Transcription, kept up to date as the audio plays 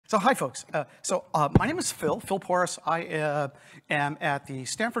So hi, folks. My name is Phil Porras. I am at the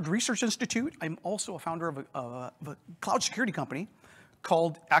Stanford Research Institute. I'm also a founder of a cloud security company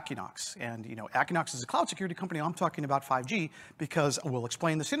called Accuknox. And Accuknox is a cloud security company. I'm talking about 5G because we'll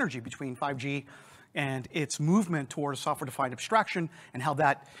explain the synergy between 5G and its movement towards software-defined abstraction and how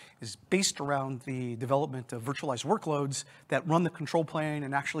that is based around the development of virtualized workloads that run the control plane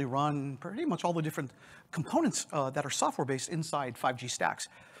and actually run pretty much all the different components that are software-based inside 5G stacks.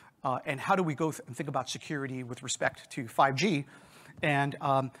 And how do we go and think about security with respect to 5G? And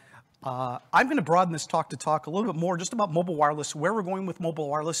I'm going to broaden this talk to talk a little bit more just about mobile wireless, where we're going with mobile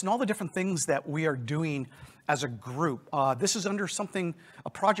wireless, and all the different things that we are doing as a group. This is under a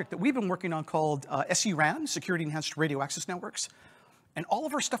project that we've been working on called SERAN, Security Enhanced Radio Access Networks. And all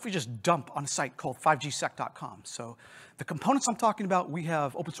of our stuff we just dump on a site called 5gsec.com. So the components I'm talking about, we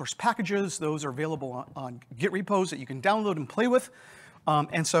have open source packages. Those are available on Git repos that you can download and play with.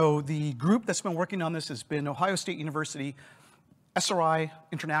 And so the group that's been working on this has been Ohio State University, SRI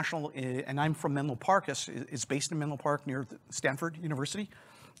International, and I'm from Menlo Park. Is based in Menlo Park near Stanford University.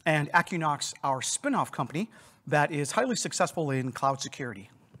 And Accuknox, our spin-off company that is highly successful in cloud security.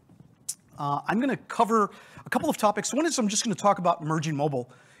 I'm going to cover a couple of topics. One is I'm just going to talk about emerging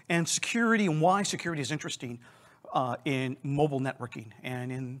mobile and security and why security is interesting in mobile networking,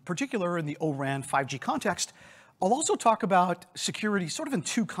 and in particular in the O-RAN 5G context. I'll also talk about security sort of in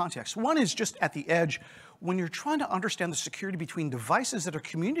two contexts. One is just at the edge, when you're trying to understand the security between devices that are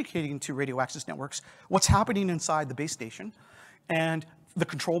communicating to radio access networks, what's happening inside the base station, and the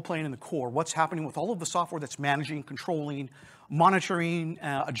control plane and the core, what's happening with all of the software that's managing, controlling, monitoring,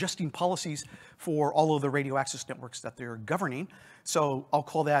 adjusting policies for all of the radio access networks that they're governing. So I'll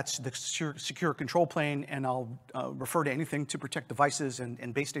call that the secure control plane, and I'll refer to anything to protect devices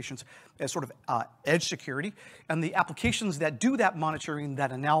and base stations as sort of edge security. And the applications that do that monitoring,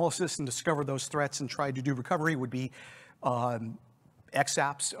 that analysis, and discover those threats and try to do recovery would be X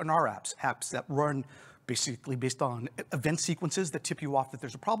apps and R apps, apps that run basically based on event sequences that tip you off that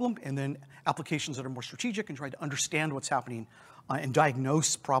there's a problem, and then applications that are more strategic and try to understand what's happening and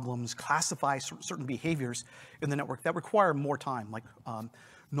diagnose problems, classify certain behaviors in the network that require more time, like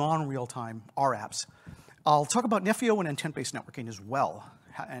non-real-time R apps. I'll talk about NFIO and intent-based networking as well,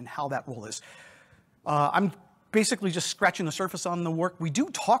 and how that role is. I'm basically just scratching the surface on the work. We do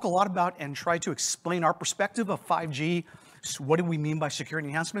talk a lot about and try to explain our perspective of 5G. So what do we mean by security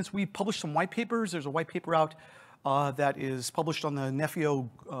enhancements? We published some white papers. There's a white paper out that is published on the NFIO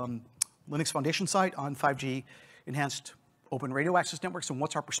Linux Foundation site on 5G enhanced open radio access networks and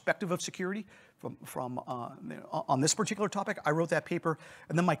what's our perspective of security on this particular topic. I wrote that paper,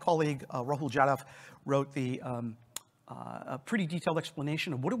 and then my colleague Rahul Jadhav wrote a pretty detailed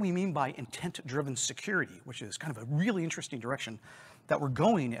explanation of what do we mean by intent-driven security, which is kind of a really interesting direction that we're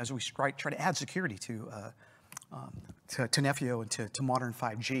going as we try to add security to NFIO and to modern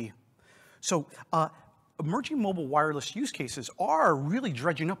 5G. So emerging mobile wireless use cases are really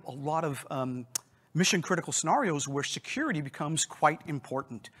dredging up a lot of mission-critical scenarios where security becomes quite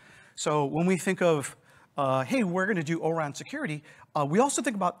important. So when we think of, hey, we're going to do O-RAN security, we also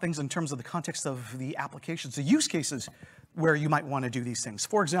think about things in terms of the context of the applications, the use cases where you might want to do these things.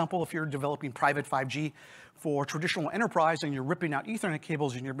 For example, if you're developing private 5G for traditional enterprise and you're ripping out Ethernet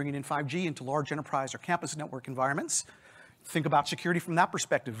cables and you're bringing in 5G into large enterprise or campus network environments, think about security from that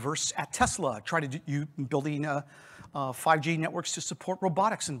perspective. Versus at Tesla, building 5G networks to support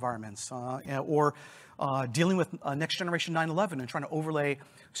robotics environments, or dealing with next generation 9/11 and trying to overlay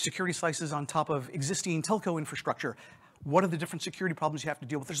security slices on top of existing telco infrastructure. What are the different security problems you have to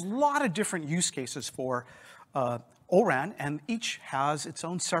deal with? There's a lot of different use cases for O-RAN, and each has its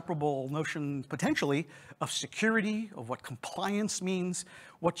own separable notion, potentially, of security, of what compliance means,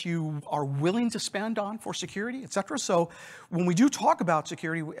 what you are willing to spend on for security, et cetera. So when we do talk about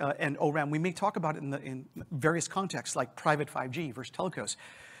security and O-RAN, we may talk about it in various contexts, like private 5G versus telcos.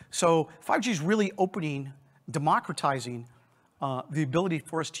 So 5G is really democratizing the ability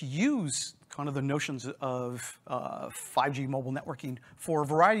for us to use kind of the notions of 5G mobile networking for a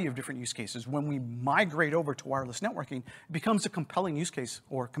variety of different use cases. When we migrate over to wireless networking, it becomes a compelling use case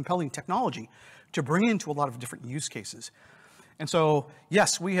or compelling technology to bring into a lot of different use cases. And so,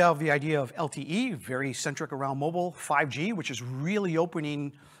 yes, we have the idea of LTE, very centric around mobile, 5G, which is really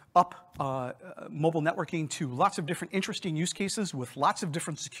opening up mobile networking to lots of different interesting use cases with lots of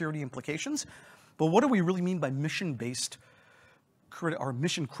different security implications. But what do we really mean by mission-based or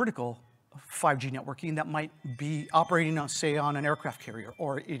mission-critical 5G networking that might be operating, say, on an aircraft carrier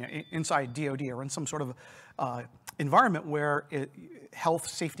or inside DoD or in some sort of environment where health,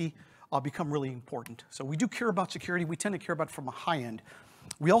 safety become really important. So we do care about security. We tend to care about it from a high end.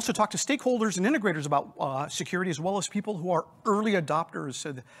 We also talk to stakeholders and integrators about security, as well as people who are early adopters,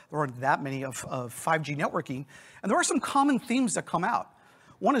 so there aren't that many of 5G networking. And there are some common themes that come out.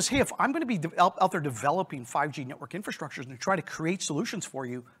 One is, hey, if I'm going to be out there developing 5G network infrastructures and try to create solutions for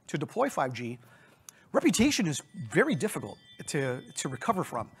you to deploy 5G, reputation is very difficult to recover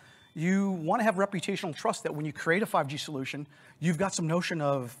from. You want to have reputational trust that when you create a 5G solution, you've got some notion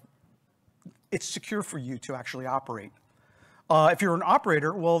of it's secure for you to actually operate. If you're an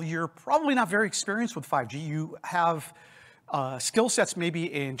operator, well, you're probably not very experienced with 5G. You have skill sets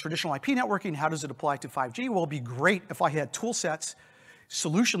maybe in traditional IP networking. How does it apply to 5G? Well, it'd be great if I had tool sets,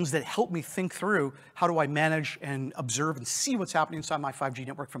 solutions that help me think through how do I manage and observe and see what's happening inside my 5G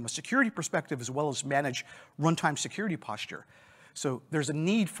network from a security perspective, as well as manage runtime security posture. So there's a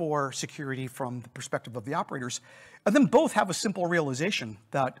need for security from the perspective of the operators. And then both have a simple realization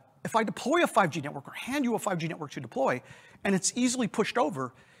that if I deploy a 5G network or hand you a 5G network to deploy, and it's easily pushed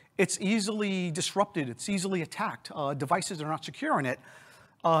over, it's easily disrupted, it's easily attacked, devices are not secure on it,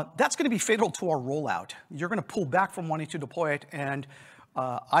 that's going to be fatal to our rollout. You're going to pull back from wanting to deploy it, and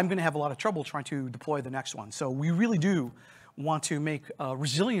I'm going to have a lot of trouble trying to deploy the next one. So we really do want to make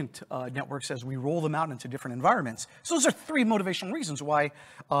resilient networks as we roll them out into different environments. So those are three motivational reasons why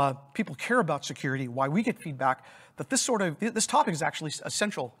people care about security, why we get feedback that this topic is actually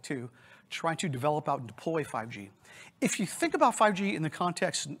essential to trying to develop out and deploy 5G. If you think about 5G in the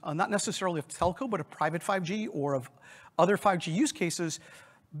context, not necessarily of telco, but of private 5G or of other 5G use cases,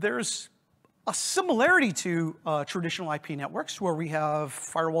 there's a similarity to traditional IP networks where we have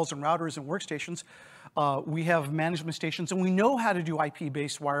firewalls and routers and workstations. We have management stations, and we know how to do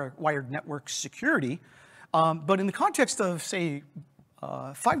IP-based wired network security. But in the context of, say,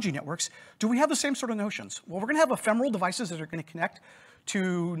 5G networks, do we have the same sort of notions? Well, we're going to have ephemeral devices that are going to connect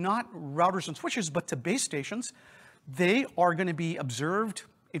to not routers and switches, but to base stations. They are going to be observed,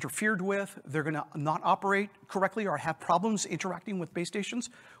 interfered with. They're going to not operate correctly or have problems interacting with base stations.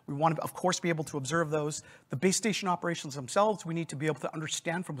 We want to, of course, be able to observe those. The base station operations themselves, we need to be able to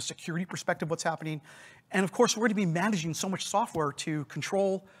understand from a security perspective what's happening. And of course, we're going to be managing so much software to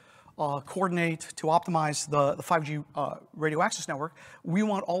control, coordinate, to optimize the 5G radio access network. We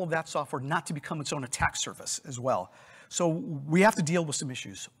want all of that software not to become its own attack surface as well. So we have to deal with some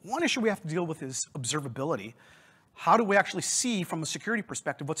issues. One issue we have to deal with is observability. How do we actually see from a security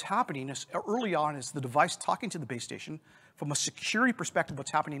perspective what's happening early on is the device talking to the base station. From a security perspective,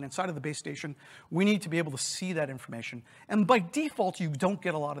 what's happening inside of the base station, we need to be able to see that information. And by default, you don't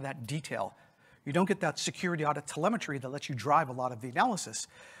get a lot of that detail. You don't get that security audit telemetry that lets you drive a lot of the analysis.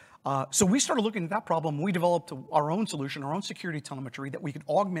 So we started looking at that problem. We developed our own solution, our own security telemetry that we could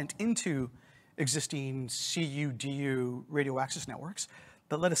augment into existing CU, DU radio access networks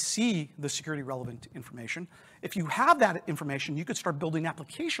that let us see the security relevant information. If you have that information, you could start building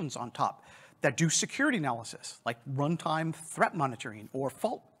applications on top that do security analysis, like runtime threat monitoring or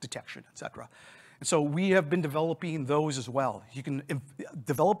fault detection, et cetera. And so we have been developing those as well. You can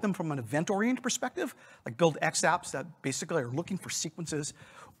develop them from an event-oriented perspective, like build X apps that basically are looking for sequences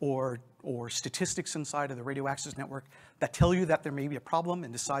or statistics inside of the radio access network that tell you that there may be a problem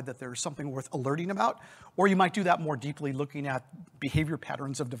and decide that there's something worth alerting about. Or you might do that more deeply, looking at behavior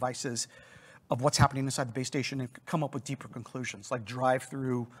patterns of devices, of what's happening inside the base station, and come up with deeper conclusions, like drive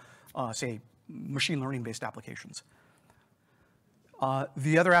through, say, machine learning-based applications.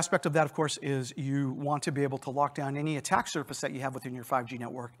 The other aspect of that, of course, is you want to be able to lock down any attack surface that you have within your 5G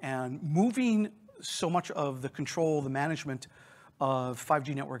network. And moving so much of the control, the management of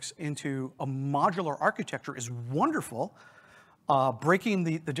 5G networks into a modular architecture is wonderful. Breaking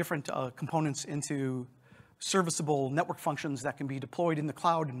the different components into serviceable network functions that can be deployed in the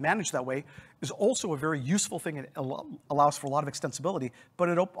cloud and managed that way is also a very useful thing. It allows for a lot of extensibility, but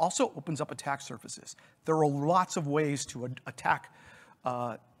it also opens up attack surfaces. There are lots of ways to attack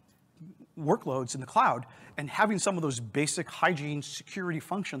workloads in the cloud, and having some of those basic hygiene security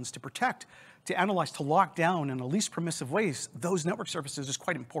functions to protect, to analyze, to lock down in the least permissive ways, those network surfaces is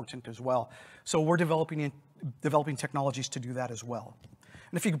quite important as well. So we're developing technologies to do that as well.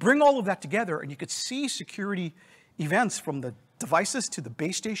 And if you could bring all of that together and you could see security events from the devices to the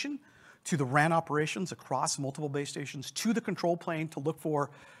base station, to the RAN operations across multiple base stations, to the control plane to look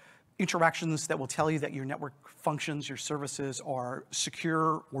for interactions that will tell you that your network functions, your services are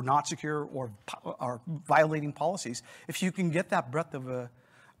secure or not secure or are violating policies. If you can get that breadth of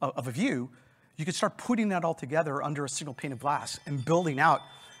a view, you can start putting that all together under a single pane of glass and building out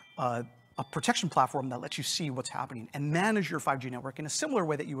a protection platform that lets you see what's happening and manage your 5G network in a similar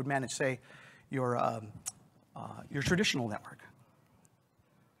way that you would manage, say, your traditional network.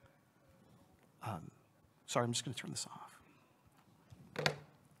 Sorry, I'm just going to turn this off.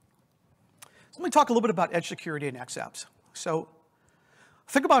 let me talk a little bit about edge security and XApps. So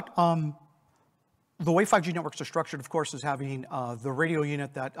think about the way 5G networks are structured, of course, is having the radio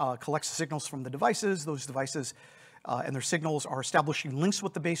unit that collects the signals from the devices. Those devices and their signals are establishing links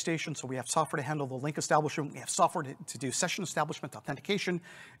with the base station. So we have software to handle the link establishment. We have software to do session establishment, authentication,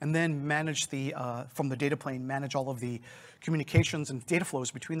 and then manage from the data plane, manage all of the communications and data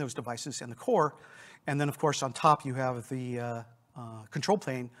flows between those devices and the core. And then, of course, on top, you have the control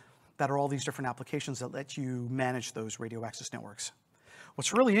plane that are all these different applications that let you manage those radio access networks.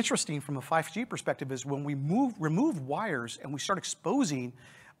 What's really interesting from a 5G perspective is when we remove wires and we start exposing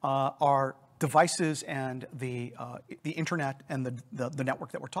our devices and the internet and the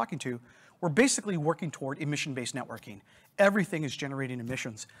network that we're talking to, we're basically working toward emission-based networking. Everything is generating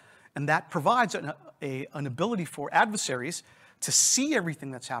emissions. And that provides an ability for adversaries to see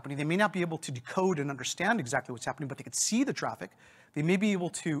everything that's happening. They may not be able to decode and understand exactly what's happening, but they can see the traffic. They may be able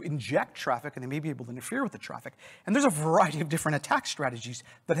to inject traffic, and they may be able to interfere with the traffic. And there's a variety of different attack strategies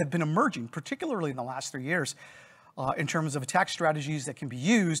that have been emerging, particularly in the last 3 years, in terms of attack strategies that can be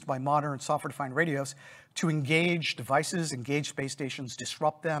used by modern software-defined radios to engage devices, engage space stations,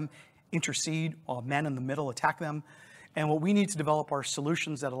 disrupt them, intercede, man in the middle, attack them. And what we need to develop are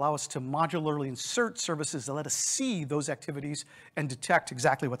solutions that allow us to modularly insert services that let us see those activities and detect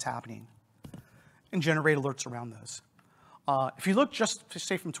exactly what's happening and generate alerts around those. If you look just,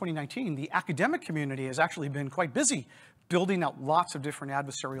 say, from 2019, the academic community has actually been quite busy building out lots of different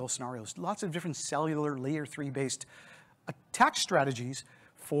adversarial scenarios, lots of different cellular layer 3-based attack strategies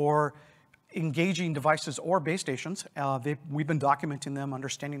for engaging devices or base stations. We've been documenting them,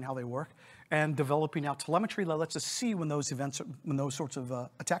 understanding how they work, and developing out telemetry that lets us see when those events, when those sorts of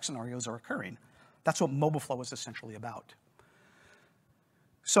attack scenarios are occurring. That's what mobile flow is essentially about.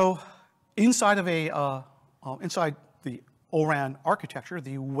 So inside of inside the O-RAN architecture,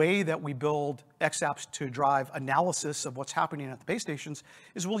 the way that we build XApps to drive analysis of what's happening at the base stations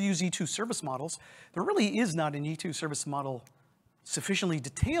is we'll use E2 service models. There really is not an E2 service model sufficiently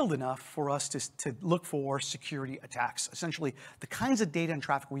detailed enough for us to look for security attacks. Essentially, the kinds of data and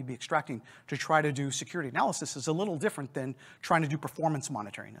traffic we'd be extracting to try to do security analysis is a little different than trying to do performance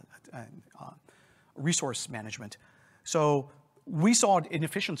monitoring and resource management. So we saw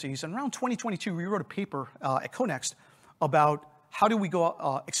inefficiencies, and around 2022, we wrote a paper at Accuknox about how do we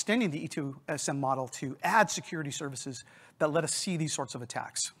go extending the E2SM model to add security services that let us see these sorts of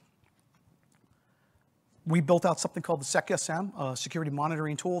attacks. We built out something called the SecSM, a security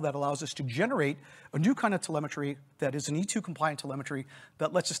monitoring tool that allows us to generate a new kind of telemetry that is an E2 compliant telemetry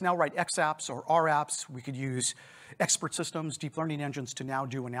that lets us now write XApps or RApps. We could use expert systems, deep learning engines to now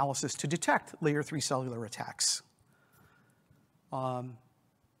do analysis to detect layer 3 cellular attacks.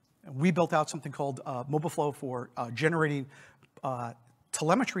 We built out something called Mobile Flow for generating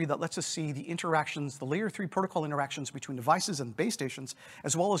telemetry that lets us see the interactions, the layer 3 protocol interactions between devices and base stations,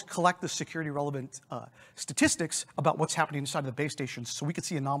 as well as collect the security relevant statistics about what's happening inside the base stations, so we could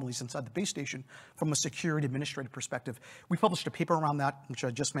see anomalies inside the base station from a security administrative perspective. We published a paper around that, which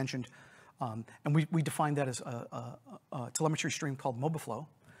I just mentioned, and we defined that as a telemetry stream called Mobile Flow.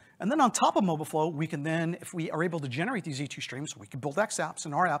 And then on top of Mobile Flow, we can then, if we are able to generate these E2 streams, we can build XApps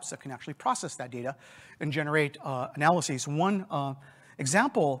and RApps that can actually process that data and generate analyses. One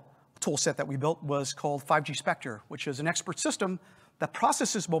example tool set that we built was called 5G Spectre, which is an expert system that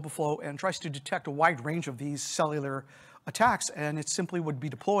processes Mobile Flow and tries to detect a wide range of these cellular attacks, and it simply would be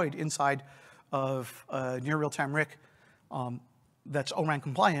deployed inside of a near real-time RIC that's O-RAN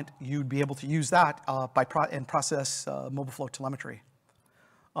compliant. You'd be able to use that and process Mobile Flow telemetry.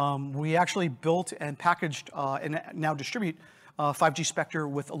 We actually built and packaged and now distribute 5G Spectre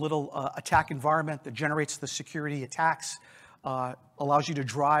with a little attack environment that generates the security attacks, allows you to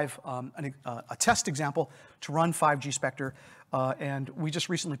drive a test example to run 5G Spectre. And we just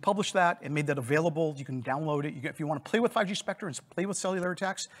recently published that and made that available. You can download it. If you want to play with 5G Spectre and play with cellular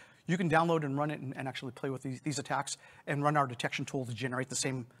attacks, you can download and run it and actually play with these attacks and run our detection tool to generate the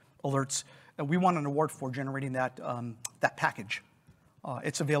same alerts. And we won an award for generating that, that package.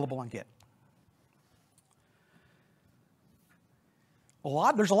 It's available on Git.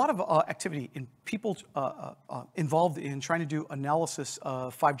 There's a lot of activity in people involved in trying to do analysis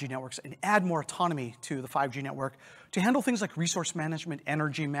of 5G networks and add more autonomy to the 5G network to handle things like resource management,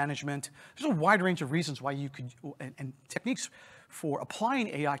 energy management. There's a wide range of reasons why you could, and techniques for applying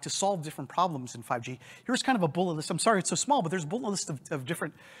AI to solve different problems in 5G. Here's kind of a bullet list. I'm sorry it's so small, but there's a bullet list of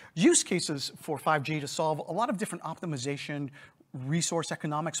different use cases for 5G to solve a lot of different optimization, resource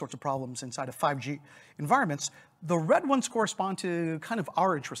economic sorts of problems inside of 5G environments. The red ones correspond to kind of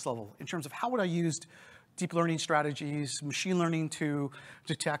our interest level in terms of how would I use deep learning strategies, machine learning to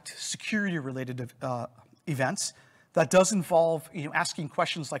detect security-related events. That does involve asking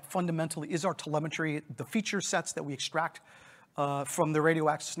questions like, fundamentally, is our telemetry, the feature sets that we extract from the radio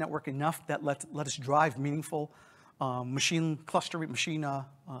access network enough that let us drive meaningful machine clustering, machine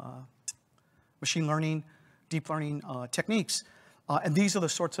learning, deep learning techniques. And these are the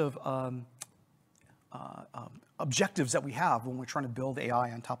sorts of objectives that we have when we're trying to build AI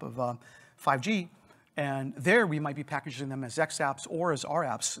on top of 5G. And there we might be packaging them as X apps or as R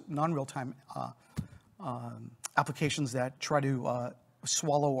apps, non-real-time applications that try to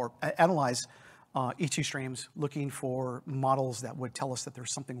swallow or analyze E2 streams, looking for models that would tell us that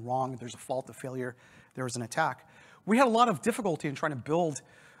there's something wrong, there's a fault, a failure, there's an attack. We had a lot of difficulty in trying to build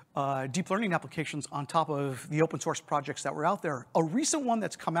deep learning applications on top of the open source projects that were out there. A recent one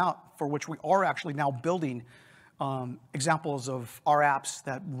that's come out, for which we are actually now building examples of our apps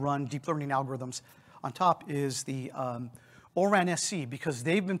that run deep learning algorithms on top, is the ORAN SC, because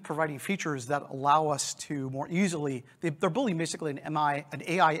they've been providing features that allow us to more easily, they're building basically an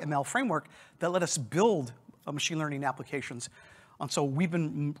AI ML framework that let us build machine learning applications. And so we've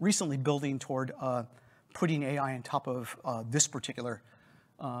been recently building toward putting AI on top of this particular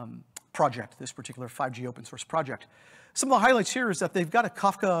project, this particular 5G open source project. Some of the highlights here is that they've got a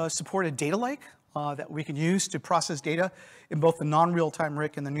Kafka-supported data lake that we can use to process data in both the non-real-time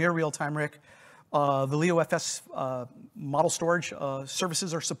RIC and the near real-time RIC. The LeoFS model storage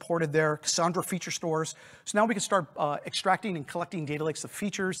services are supported there, Cassandra feature stores. So now we can start extracting and collecting data lakes of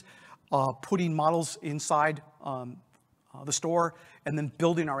features, putting models inside the store, and then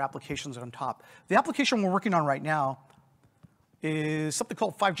building our applications on top. The application we're working on right now is something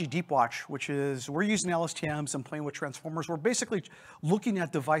called 5G Deep Watch, which is we're using LSTMs and playing with transformers. We're basically looking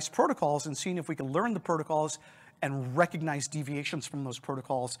at device protocols and seeing if we can learn the protocols and recognize deviations from those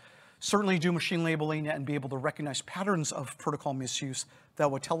protocols. Certainly do machine labeling and be able to recognize patterns of protocol misuse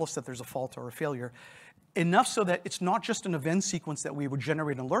that would tell us that there's a fault or a failure. Enough so that it's not just an event sequence that we would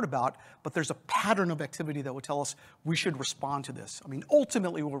generate an alert about, but there's a pattern of activity that would tell us we should respond to this. I mean,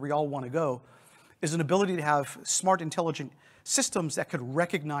 ultimately where we all want to go is an ability to have smart, intelligent systems that could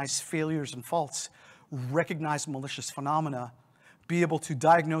recognize failures and faults, recognize malicious phenomena, be able to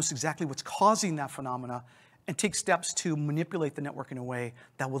diagnose exactly what's causing that phenomena, and take steps to manipulate the network in a way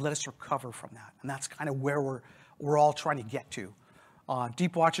that will let us recover from that. And that's kind of where we're all trying to get to.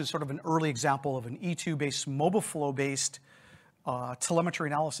 Deep Watch is sort of an early example of an E2-based, mobile flow-based telemetry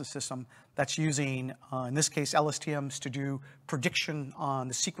analysis system that's using, in this case, LSTMs to do prediction on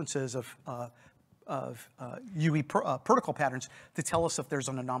the sequences of UE protocol patterns to tell us if there's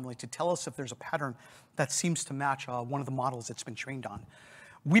an anomaly, to tell us if there's a pattern that seems to match one of the models it's been trained on.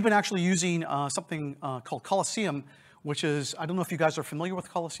 We've been actually using something called Coliseum, which is, I don't know if you guys are familiar with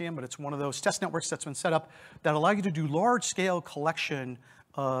Coliseum, but it's one of those test networks that's been set up that allow you to do large-scale collection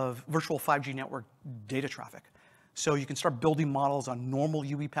of virtual 5G network data traffic. So you can start building models on normal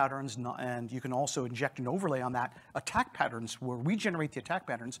UE patterns, and you can also inject an overlay on that attack patterns, where we generate the attack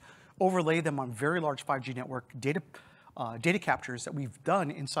patterns, overlay them on very large 5G network data captures that we've done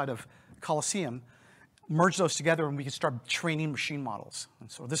inside of Coliseum, merge those together, and we can start training machine models.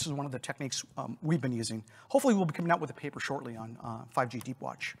 And so this is one of the techniques we've been using. Hopefully we'll be coming out with a paper shortly on 5G Deep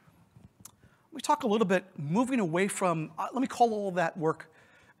Watch. Let me talk a little bit, moving away from, let me call all of that work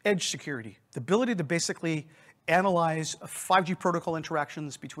edge security. The ability to basically analyze 5G protocol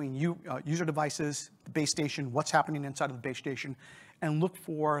interactions between user devices, the base station, what's happening inside of the base station, and look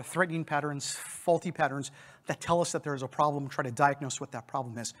for threatening patterns, faulty patterns that tell us that there's a problem, try to diagnose what that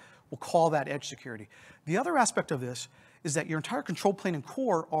problem is. We'll call that edge security. The other aspect of this is that your entire control plane and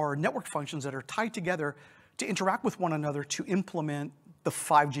core are network functions that are tied together to interact with one another to implement the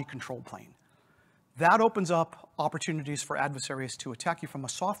 5G control plane. That opens up opportunities for adversaries to attack you from a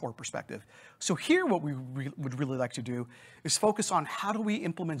software perspective. So here what we would really like to do is focus on how do we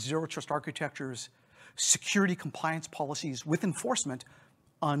implement zero trust architectures, security compliance policies with enforcement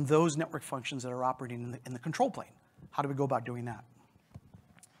on those network functions that are operating in the control plane. How do we go about doing that?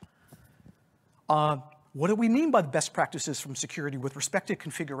 What do we mean by the best practices from security with respect to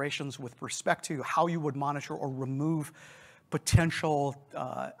configurations, with respect to how you would monitor or remove potential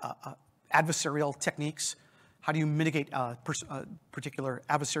adversarial techniques? How do you mitigate particular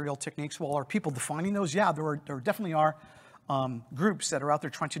adversarial techniques? Well, are people defining those? Yeah, there definitely are groups that are out there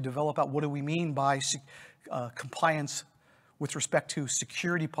trying to develop out what do we mean by compliance with respect to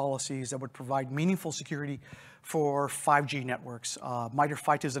security policies that would provide meaningful security for 5G networks. MITRE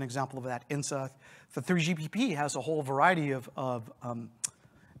FIT is an example of that. ENISA, the 3GPP has a whole variety of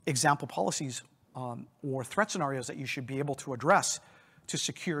example policies or threat scenarios that you should be able to address to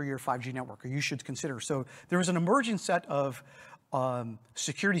secure your 5G network, or you should consider. So there is an emerging set of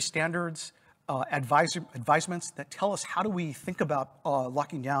security standards, advisements that tell us how do we think about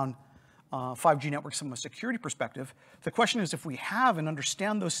locking down 5G networks from a security perspective. The question is, if we have and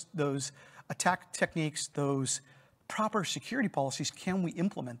understand those attack techniques, those proper security policies, can we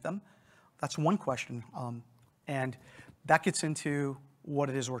implement them? That's one question. And that gets into what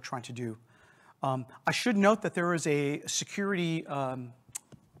it is we're trying to do. I should note that there is a security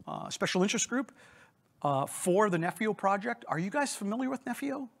special interest group for the Nefio project. Are you guys familiar with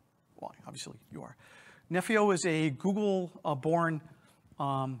Nefio? Well, obviously you are. Nefio is a Google-born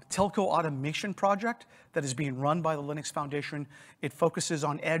telco automation project that is being run by the Linux Foundation. It focuses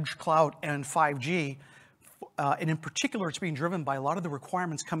on edge, cloud, and 5G. And in particular, it's being driven by a lot of the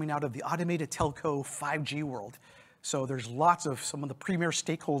requirements coming out of the automated telco 5G world. So there's lots of some of the premier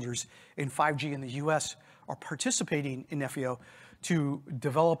stakeholders in 5G in the US are participating in Nefio to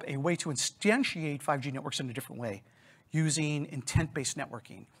develop a way to instantiate 5G networks in a different way, using intent-based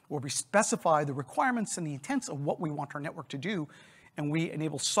networking, where we specify the requirements and the intents of what we want our network to do, and we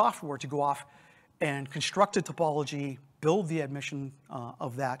enable software to go off and construct a topology, build the admission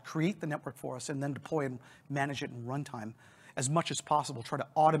of that, create the network for us, and then deploy and manage it in runtime as much as possible, try to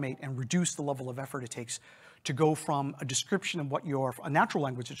automate and reduce the level of effort it takes to go from a description of what a natural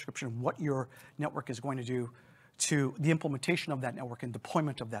language description of what your network is going to do to the implementation of that network and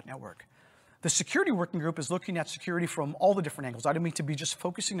deployment of that network. The security working group is looking at security from all the different angles. I don't mean to be just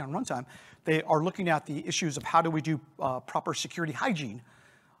focusing on runtime. They are looking at the issues of how do we do proper security hygiene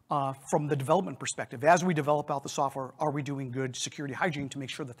from the development perspective. As we develop out the software, are we doing good security hygiene to make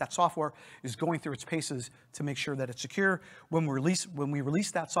sure that that software is going through its paces to make sure that it's secure? When we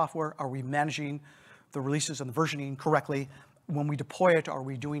release that software, are we managing the releases and the versioning correctly? When we deploy it, are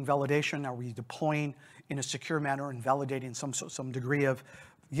we doing validation? Are we deploying in a secure manner and validating some degree of,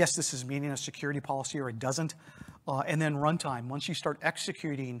 yes, this is meeting a security policy, or it doesn't? And then runtime. Once you start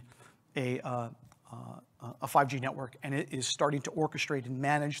executing a 5G network and it is starting to orchestrate and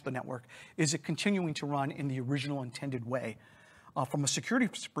manage the network, is it continuing to run in the original intended way? From a security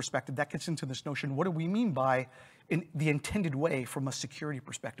perspective, that gets into this notion, what do we mean by in the intended way from a security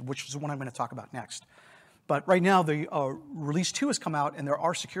perspective, which is what I'm going to talk about next. But right now, the release 2 has come out, and there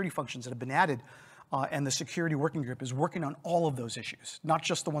are security functions that have been added, and the security working group is working on all of those issues, not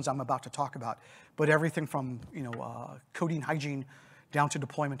just the ones I'm about to talk about, but everything from coding hygiene down to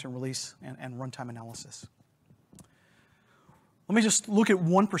deployment and release and runtime analysis. Let me just look at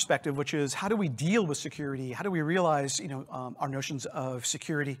one perspective, which is how do we deal with security? How do we realize our notions of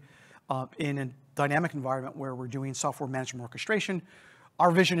security in a dynamic environment where we're doing software management orchestration? Our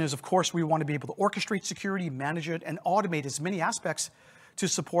vision is, of course, we want to be able to orchestrate security, manage it, and automate as many aspects to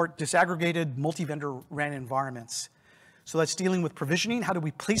support disaggregated multi-vendor ran environments. So that's dealing with provisioning. How do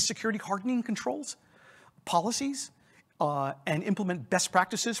we place security hardening controls, policies, and implement best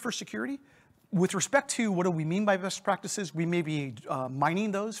practices for security? With respect to what do we mean by best practices, we may be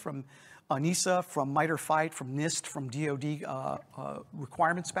mining those from ENISA, from MITRE FIGHT, from NIST, from DoD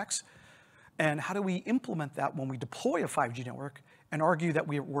requirement specs. And how do we implement that when we deploy a 5G network and argue that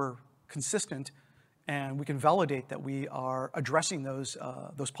we're consistent and we can validate that we are addressing those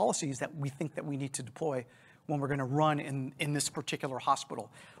policies that we think that we need to deploy when we're going to run in this particular hospital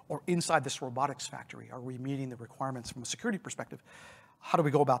or inside this robotics factory? Are we meeting the requirements from a security perspective? How do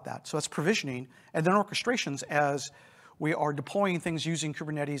we go about that? So that's provisioning. And then orchestrations, as we are deploying things using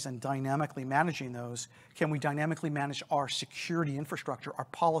Kubernetes and dynamically managing those. Can we dynamically manage our security infrastructure, our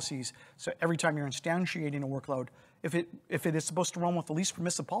policies? So every time you're instantiating a workload, if it is supposed to run with the least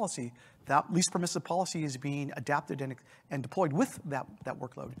permissive policy, that least permissive policy is being adapted and deployed with that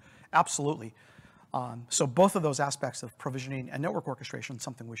workload. Absolutely. So both of those aspects of provisioning and network orchestration is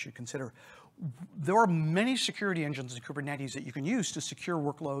something we should consider. There are many security engines in Kubernetes that you can use to secure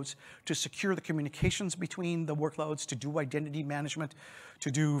workloads, to secure the communications between the workloads, to do identity management,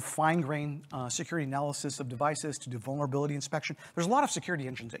 to do fine-grained security analysis of devices, to do vulnerability inspection. There's a lot of security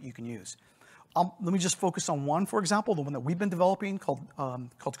engines that you can use. Let me just focus on one, for example, the one that we've been developing called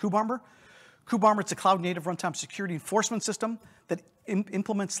Kubarmor. Kubarmor, it's a cloud-native runtime security enforcement system that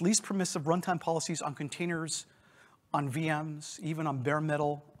implements least permissive runtime policies on containers, on VMs, even on bare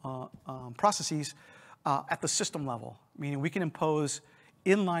metal processes at the system level, meaning we can impose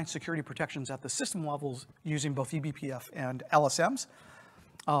inline security protections at the system levels using both eBPF and LSMs.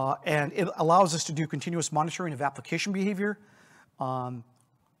 And it allows us to do continuous monitoring of application behavior,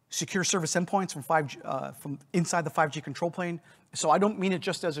 secure service endpoints from inside the 5G control plane. So I don't mean it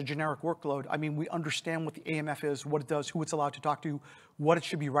just as a generic workload. I mean, we understand what the AMF is, what it does, who it's allowed to talk to, what it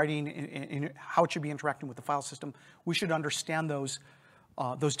should be writing, and how it should be interacting with the file system. We should understand those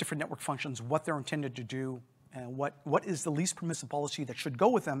those different network functions, what they're intended to do, and what is the least permissive policy that should go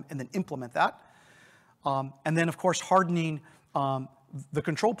with them, and then implement that. And then, of course, hardening the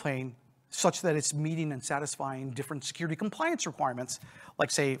control plane such that it's meeting and satisfying different security compliance requirements,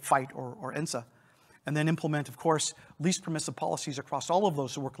 like, say, FITE or ENISA. And then implement, of course, least permissive policies across all of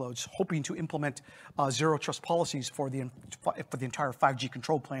those workloads, hoping to implement zero trust policies for the entire 5G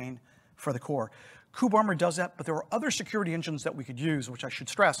control plane for the core. KubeArmor does that, but there are other security engines that we could use, which I should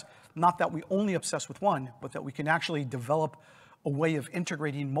stress, not that we only obsess with one, but that we can actually develop a way of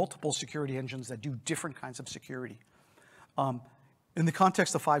integrating multiple security engines that do different kinds of security. In the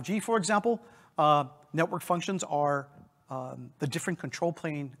context of 5G, for example, network functions are the different control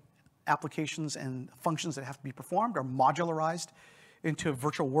plane applications and functions that have to be performed are modularized into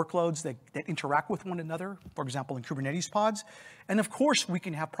virtual workloads that interact with one another, for example, in Kubernetes pods. And of course, we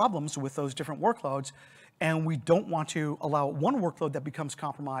can have problems with those different workloads, and we don't want to allow one workload that becomes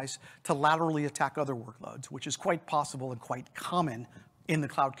compromised to laterally attack other workloads, which is quite possible and quite common in the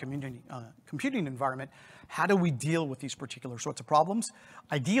cloud computing environment. How do we deal with these particular sorts of problems?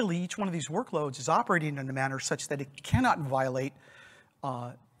 Ideally, each one of these workloads is operating in a manner such that it cannot violate,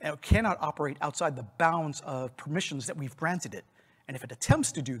 cannot operate outside the bounds of permissions that we've granted it. And if it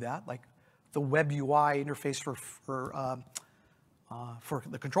attempts to do that, like the web UI interface for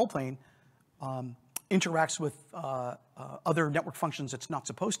the control plane interacts with other network functions it's not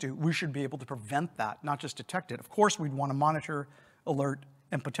supposed to, we should be able to prevent that, not just detect it. Of course, we'd want to monitor, alert,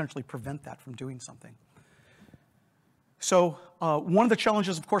 and potentially prevent that from doing something. So one of the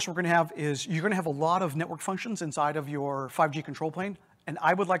challenges, of course, we're going to have is you're going to have a lot of network functions inside of your 5G control plane. And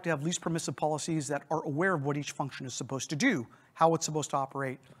I would like to have least permissive policies that are aware of what each function is supposed to do, how it's supposed to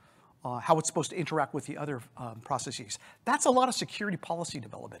operate, how it's supposed to interact with the other processes. That's a lot of security policy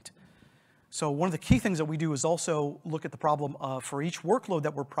development. So one of the key things that we do is also look at the problem of, for each workload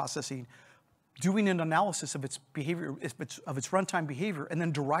that we're processing, doing an analysis of its behavior, of its runtime behavior, and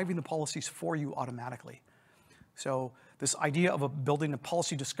then deriving the policies for you automatically. So this idea of building a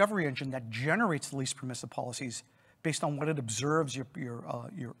policy discovery engine that generates the least permissive policies based on what it observes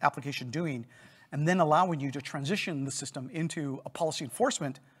your application doing, and then allowing you to transition the system into a policy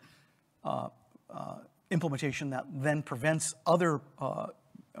enforcement implementation that then prevents other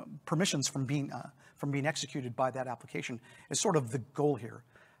permissions from being executed by that application is sort of the goal here.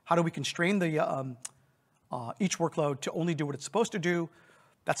 How do we constrain the each workload to only do what it's supposed to do?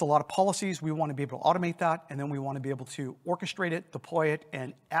 That's a lot of policies. We want to be able to automate that, and then we want to be able to orchestrate it, deploy it,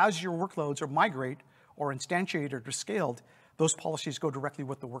 and as your workloads are migrate or instantiated or scaled, those policies go directly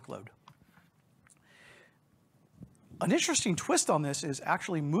with the workload. An interesting twist on this is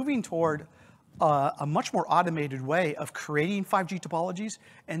actually moving toward a much more automated way of creating 5G topologies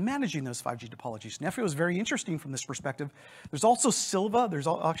and managing those 5G topologies. Nefio is very interesting from this perspective. There's also Silva. There's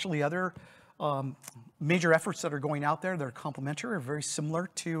actually other major efforts that are going out there that are complementary or very similar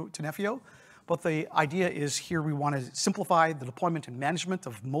to Nefio. But the idea is here we want to simplify the deployment and management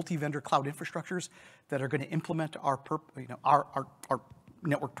of multi-vendor cloud infrastructures that are going to implement our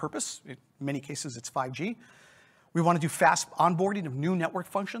network purpose. In many cases, it's 5G. We want to do fast onboarding of new network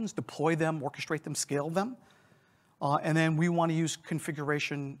functions, deploy them, orchestrate them, scale them. And then we want to use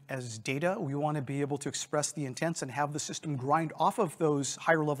configuration as data. We want to be able to express the intents and have the system grind off of those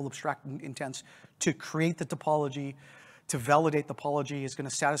higher level abstract intents to create the topology, to validate the topology is going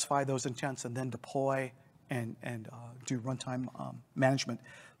to satisfy those intents, and then deploy and do runtime management.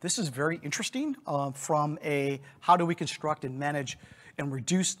 This is very interesting from a how do we construct and manage and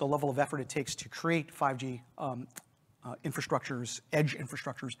reduce the level of effort it takes to create 5G infrastructures, edge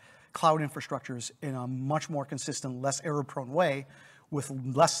infrastructures, cloud infrastructures in a much more consistent, less error-prone way with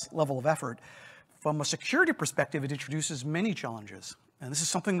less level of effort. From a security perspective, it introduces many challenges. And this is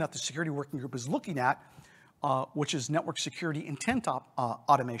something that the security working group is looking at, which is network security intent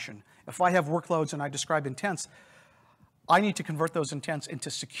automation. If I have workloads and I describe intents, I need to convert those intents into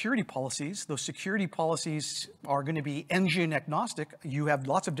security policies. Those security policies are going to be engine agnostic. You have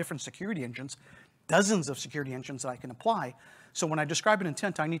lots of different security engines, dozens of security engines that I can apply. So when I describe an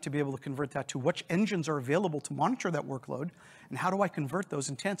intent, I need to be able to convert that to which engines are available to monitor that workload, and how do I convert those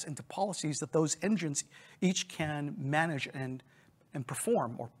intents into policies that those engines each can manage and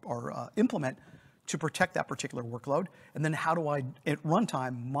perform or implement to protect that particular workload. And then how do I, at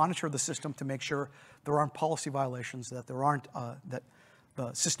runtime, monitor the system to make sure there aren't policy violations, that there aren't, that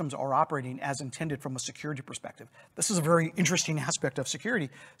the systems are operating as intended from a security perspective. This is a very interesting aspect of security.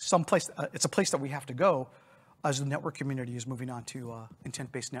 It's a place that we have to go as the network community is moving on to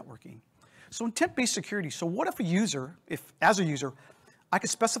intent-based networking. So intent-based security, so what if as a user, I could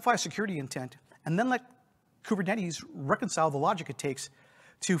specify a security intent and then let Kubernetes reconcile the logic it takes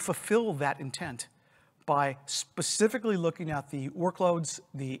to fulfill that intent by specifically looking at the workloads,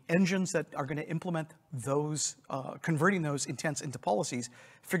 the engines that are going to implement those, converting those intents into policies,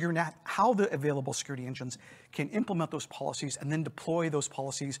 figuring out how the available security engines can implement those policies and then deploy those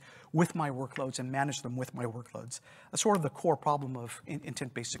policies with my workloads and manage them with my workloads. That's sort of the core problem of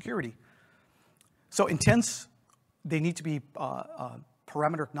intent-based security. So intents, they need to be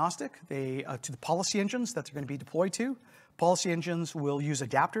parameter agnostic to the policy engines that they're going to be deployed to. Policy engines will use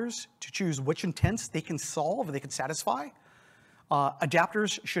adapters to choose which intents they can solve, they can satisfy.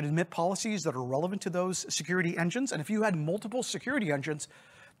 Adapters should emit policies that are relevant to those security engines. And if you had multiple security engines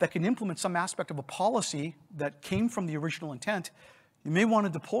that can implement some aspect of a policy that came from the original intent, you may want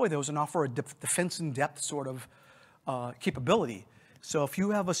to deploy those and offer a defense in depth sort of capability. So if you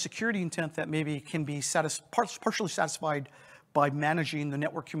have a security intent that maybe can be partially satisfied by managing the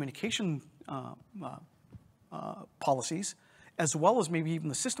network communication policies, as well as maybe even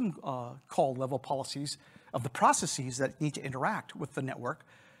the system call level policies of the processes that need to interact with the network,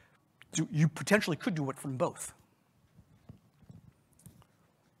 you potentially could do it from both.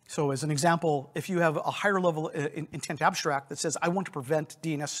 So as an example, if you have a higher level intent abstract that says, I want to prevent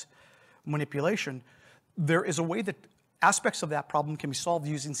DNS manipulation, there is a way that aspects of that problem can be solved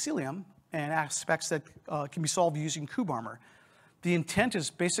using Cilium and aspects that can be solved using kubearmor. The intent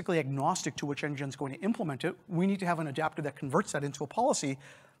is basically agnostic to which engine is going to implement it. We need to have an adapter that converts that into a policy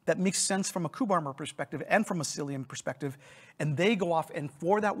that makes sense from a kubearmor perspective and from a Cilium perspective, and they go off and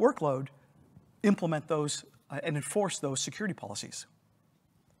for that workload, implement those and enforce those security policies.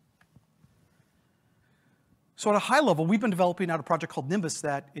 So at a high level, we've been developing out a project called Nimbus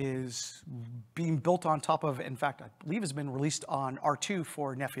that is being built on top of, in fact, I believe has been released on R2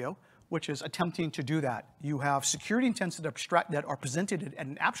 for Nefio, which is attempting to do that. You have security intents that are presented at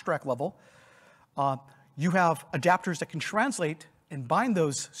an abstract level. You have adapters that can translate and bind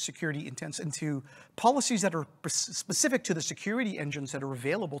those security intents into policies that are specific to the security engines that are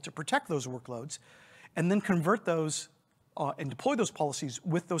available to protect those workloads, and then convert those and deploy those policies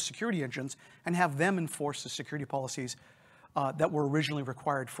with those security engines and have them enforce the security policies that were originally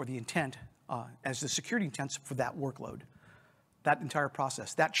required for the intent as the security intents for that workload. That entire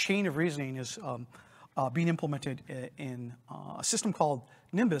process, that chain of reasoning is being implemented in a system called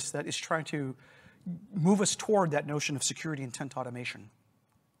Nimbus that is trying to move us toward that notion of security intent automation.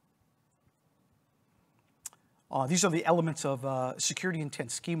 These are the elements of security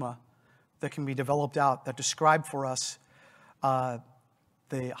intent schema that can be developed out that describe for us the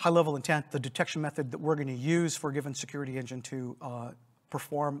high-level intent, the detection method that we're going to use for a given security engine to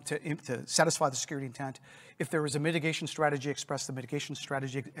perform, to satisfy the security intent. If there is a mitigation strategy, express the mitigation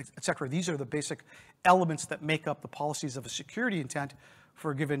strategy, et cetera. These are the basic elements that make up the policies of a security intent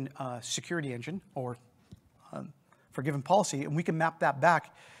for a given security engine or for a given policy, and we can map that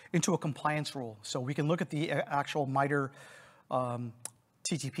back into a compliance rule. So we can look at the actual MITRE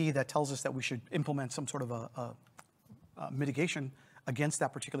TTP that tells us that we should implement some sort of a mitigation against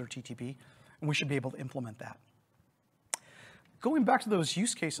that particular TTP, and we should be able to implement that. Going back to those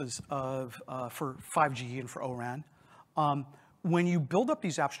use cases of, for 5G and for O-RAN, when you build up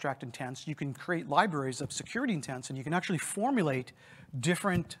these abstract intents, you can create libraries of security intents, and you can actually formulate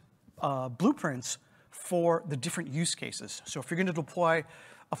different blueprints for the different use cases. So if you're going to deploy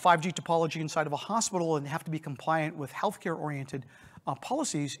a 5G topology inside of a hospital and have to be compliant with healthcare-oriented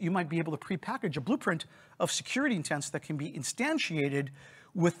policies, you might be able to prepackage a blueprint of security intents that can be instantiated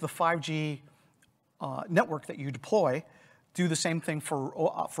with the 5G network that you deploy. Do the same thing for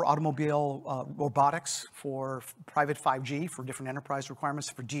automobile robotics, for private 5G, for different enterprise requirements,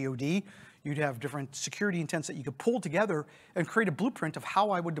 for DoD. You'd have different security intents that you could pull together and create a blueprint of how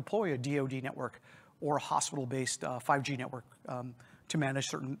I would deploy a DoD network or a hospital-based 5G network to manage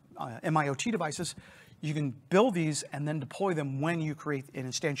certain MIOT devices. You can build these and then deploy them when you create and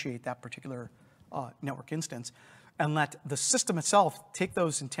instantiate that particular network instance, and let the system itself take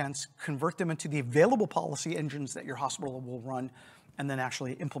those intents, convert them into the available policy engines that your hospital will run, and then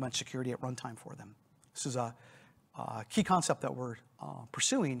actually implement security at runtime for them. This is a key concept that we're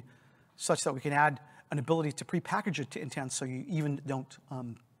pursuing, such that we can add an ability to prepackage it to intents, so you even don't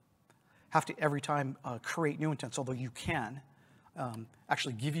have to every time create new intents, although you can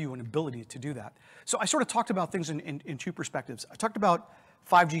actually give you an ability to do that. So I sort of talked about things in two perspectives. I talked about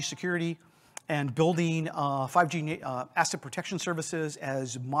 5G security and building 5G asset protection services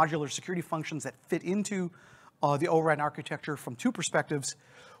as modular security functions that fit into the O-RAN architecture from two perspectives.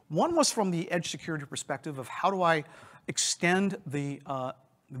 One was from the edge security perspective of how do I extend the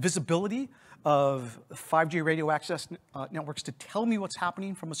visibility of 5G radio access networks to tell me what's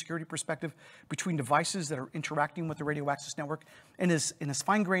happening from a security perspective between devices that are interacting with the radio access network in as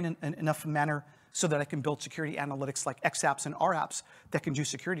fine-grained enough manner so that I can build security analytics like XApps and RApps that can do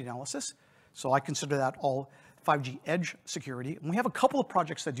security analysis. So I consider that all 5G edge security. And we have a couple of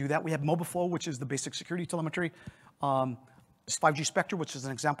projects that do that. We have MobiFlow, which is the basic security telemetry. 5G Spectre, which is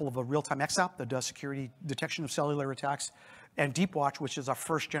an example of a real-time XApp that does security detection of cellular attacks. And DeepWatch, which is our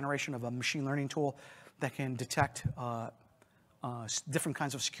first generation of a machine learning tool that can detect different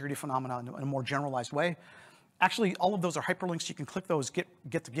kinds of security phenomena in a more generalized way. Actually, all of those are hyperlinks. You can click those, get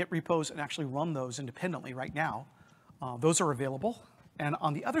the Git repos, and actually run those independently right now. Those are available. And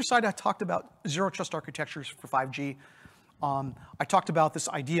on the other side, I talked about zero trust architectures for 5G. I talked about this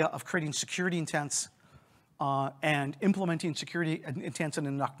idea of creating security intents and implementing security intents in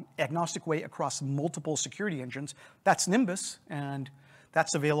an agnostic way across multiple security engines. That's Nimbus, and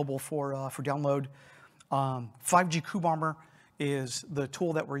that's available for download. 5G KubeArmor is the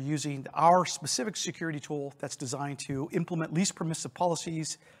tool that we're using, our specific security tool that's designed to implement least permissive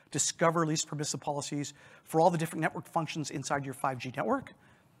policies, discover least permissive policies for all the different network functions inside your 5G network.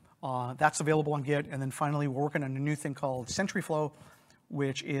 That's available on Git. And then finally, we're working on a new thing called SentryFlow,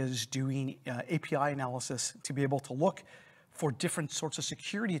 which is doing API analysis to be able to look for different sorts of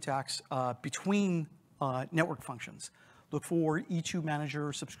security attacks between network functions. Look for E2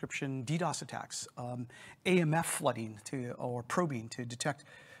 manager subscription DDoS attacks, AMF flooding or probing to detect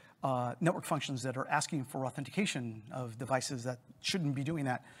network functions that are asking for authentication of devices that shouldn't be doing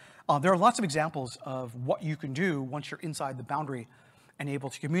that. There are lots of examples of what you can do once you're inside the boundary and able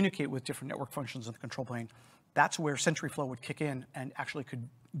to communicate with different network functions in the control plane. That's where SentryFlow would kick in and actually could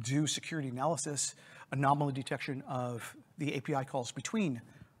do security analysis, anomaly detection of the API calls between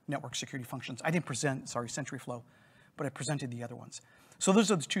network security functions. I didn't present, sorry, SentryFlow, but I presented the other ones. So those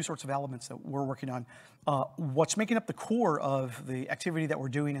are the two sorts of elements that we're working on. What's making up the core of the activity that we're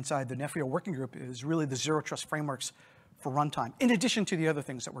doing inside the Nefrio working group is really the zero trust frameworks for runtime, in addition to the other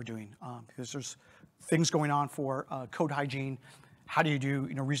things that we're doing, because there's things going on for code hygiene. How do you do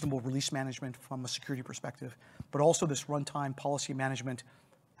reasonable release management from a security perspective, but also this runtime policy management.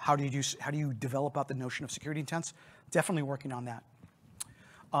 How do you develop out the notion of security intents? Definitely working on that.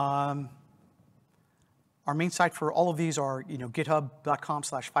 Our main site for all of these are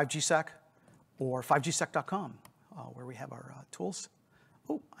github.com/5gsec or 5gsec.com, where we have our tools.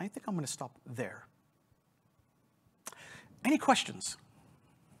 Oh, I think I'm going to stop there. Any questions?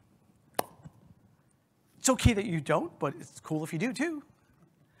 It's okay that you don't, but it's cool if you do too.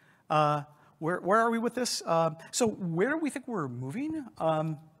 Where are we with this? So where do we think we're moving?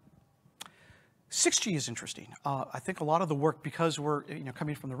 6G is interesting. I think a lot of the work, because we're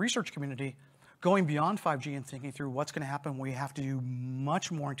coming from the research community, going beyond 5G and thinking through what's going to happen when we have to do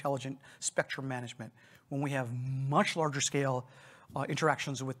much more intelligent spectrum management, when we have much larger scale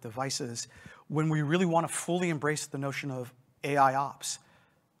interactions with devices, when we really want to fully embrace the notion of AI ops,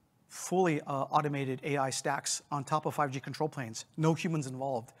 fully automated AI stacks on top of 5G control planes, no humans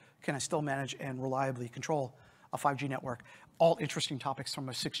involved. Can I still manage and reliably control a 5G network? All interesting topics from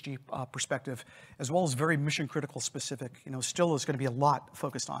a 6G perspective, as well as very mission critical specific. Still is going to be a lot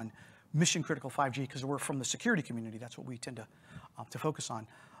focused on mission critical 5G because we're from the security community. That's what we tend to focus on.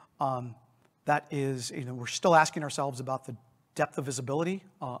 That is, we're still asking ourselves about the depth of visibility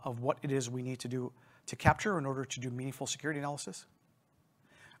of what it is we need to do to capture in order to do meaningful security analysis.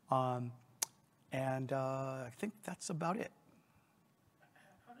 I think that's about it.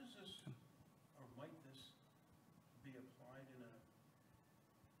 How does this, or might this, be applied in a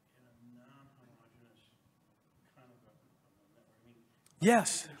non-homogeneous kind of a network? I mean,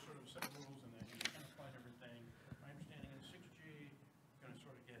 yes. there's sort of set rules and then you can apply to everything. My understanding is 6G is going to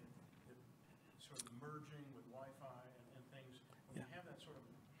sort of get sort of merging with Wi-Fi and things. When you have that sort of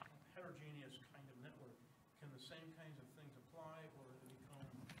heterogeneous kind of network, can the same kinds of things apply, or become?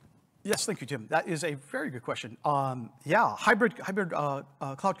 Yes, thank you, Tim. That is a very good question. Yeah, hybrid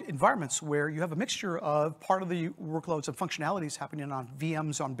cloud environments where you have a mixture of part of the workloads and functionalities happening on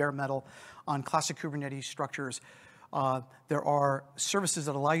VMs, on bare metal, on classic Kubernetes structures. There are services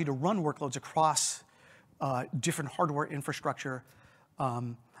that allow you to run workloads across different hardware infrastructure.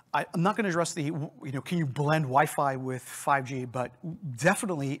 I'm not going to address the, can you blend Wi-Fi with 5G, but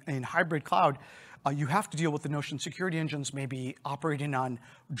definitely in hybrid cloud, you have to deal with the notion security engines may be operating on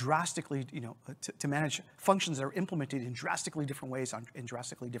drastically, to manage functions that are implemented in drastically different ways in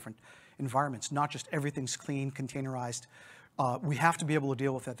drastically different environments, not just everything's clean, containerized. We have to be able to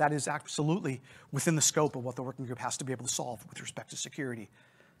deal with that. That is absolutely within the scope of what the working group has to be able to solve with respect to security.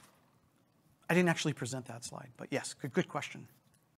 I didn't actually present that slide, but yes, good question.